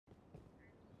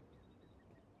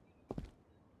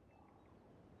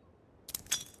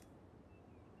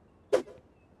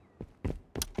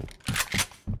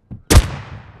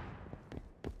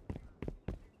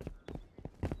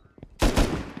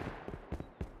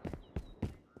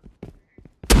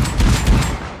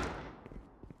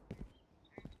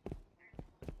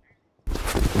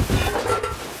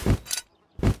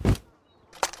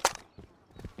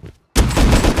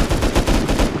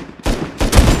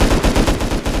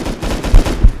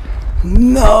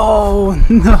No,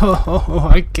 no,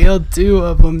 I killed 2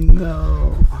 of them,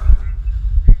 no.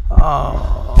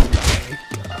 Oh my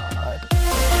god.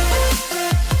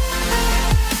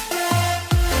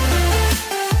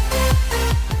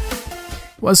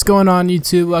 What's going on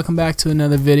YouTube? Welcome back to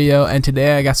another video, and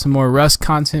today I got some more Rust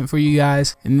content for you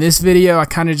guys. In this video I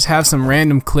kind of just have some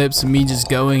random clips of me just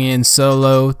going in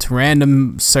solo to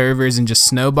random servers and just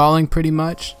snowballing pretty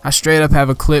much. I straight up have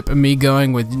a clip of me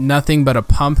going with nothing but a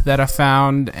pump that I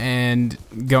found and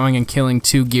going and killing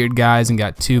 2 geared guys and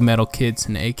got 2 metal kits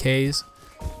and AKs.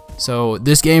 So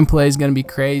this gameplay is going to be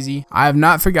crazy. I have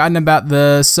not forgotten about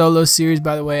the solo series,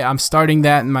 by the way. I'm starting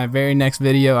that in my very next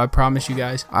video, I promise you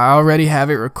guys. I already have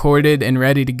it recorded and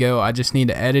ready to go. I just need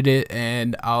to edit it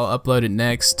and I'll upload it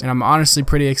next. And I'm honestly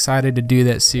pretty excited to do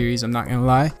that series, I'm not going to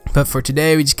lie. But for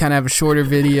today, we just kind of have a shorter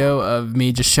video of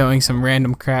me just showing some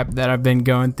random crap that I've been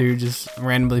going through, just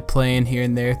randomly playing here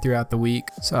and there throughout the week.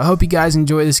 So I hope you guys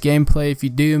enjoy this gameplay. If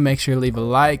you do, make sure to leave a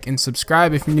like and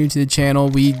subscribe if you're new to the channel.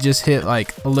 We just hit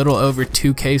like a little over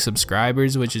 2K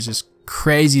subscribers, which is just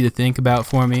crazy to think about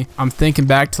for me. I'm thinking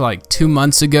back to like 2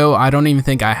 months ago. I don't even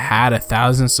think I had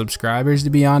 1,000 subscribers, to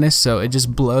be honest, so it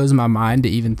just blows my mind to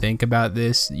even think about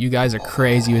this. You guys are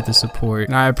crazy with the support,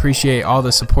 and I appreciate all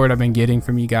the support I've been getting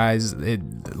from you guys.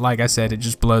 Like I said, it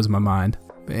just blows my mind.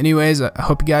 But anyways, I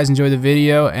hope you guys enjoy the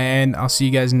video, and I'll see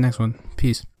you guys in the next one.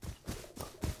 Peace.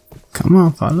 Come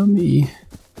on, follow me.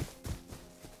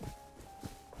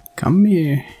 Come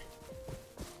here.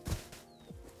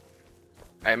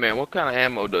 Hey man, what kind of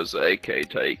ammo does the AK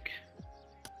take?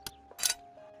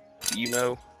 You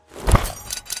know?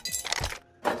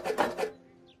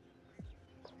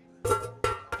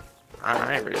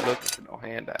 I ain't really looking for no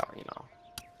handout, you know.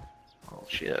 Oh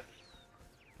shit.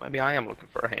 Maybe I am looking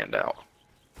for a handout.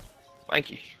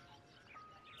 Thank you.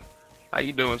 How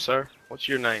you doing, sir? What's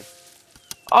your name?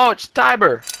 Oh, it's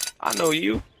Tiber! I know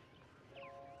you.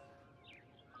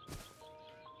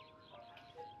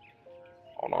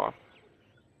 Hold on.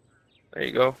 There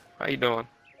you go. How you doing?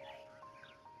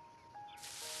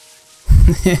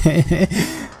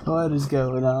 What is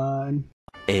going on?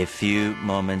 A few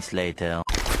moments later.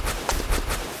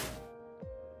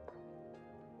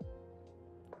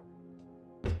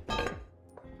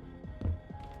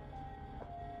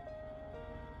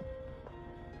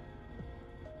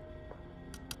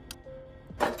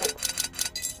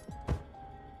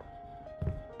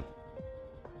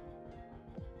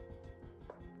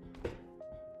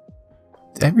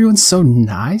 Everyone's so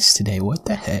nice today, what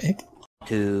the heck?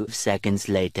 2 seconds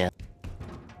later.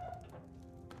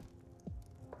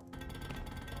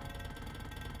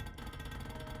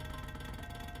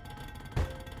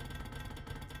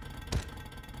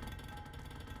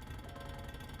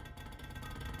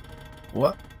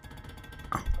 What?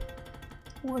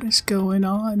 What is going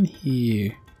on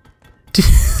here?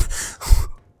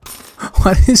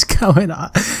 What is going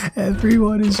on?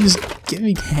 Everyone is just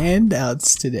giving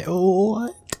handouts today.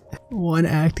 What? One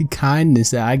act of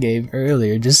kindness that I gave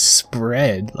earlier just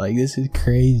spread. Like, this is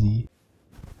crazy.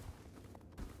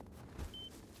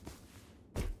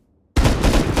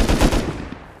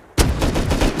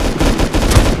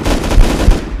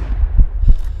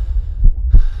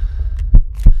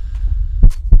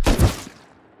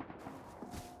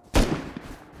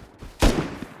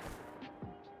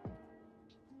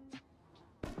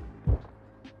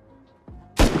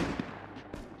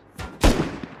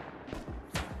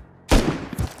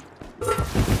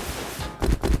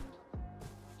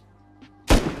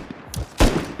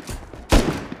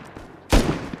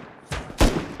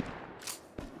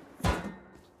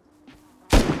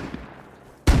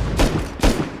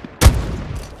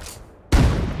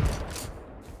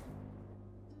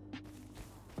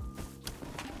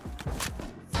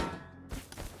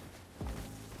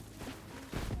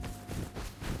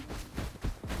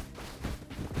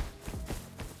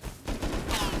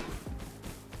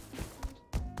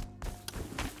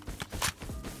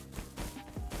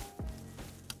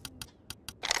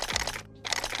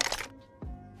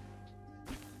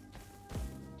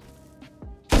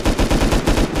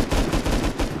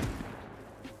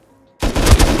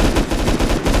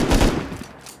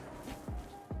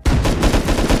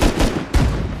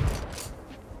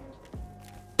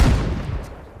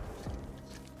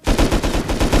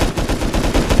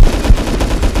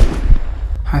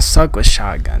 I suck with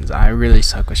shotguns. I really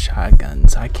suck with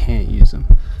shotguns. I can't use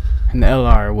them. And the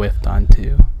LR whiffed on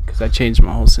too, because I changed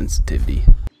my whole sensitivity.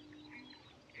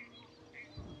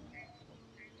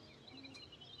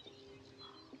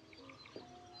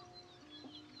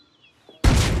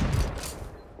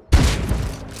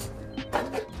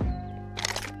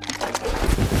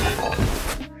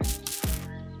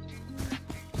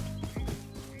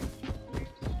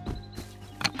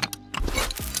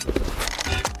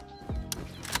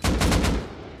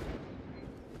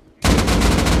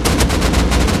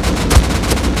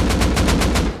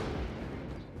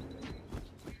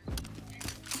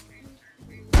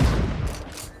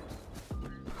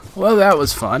 Well, that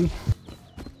was fun.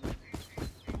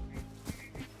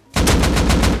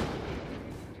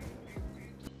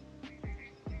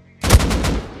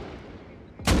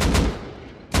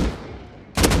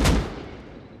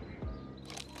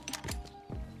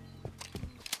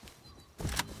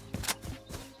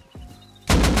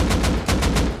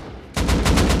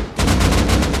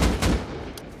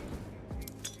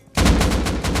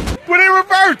 Put it in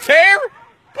reverse, Terry!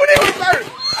 Put it in reverse!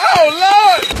 Oh,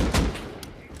 Lord!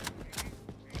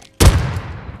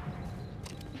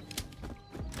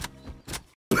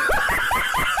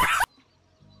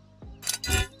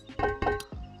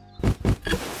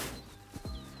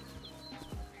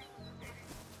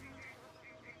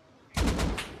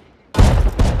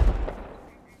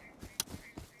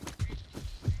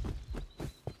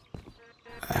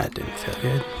 That didn't feel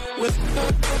good.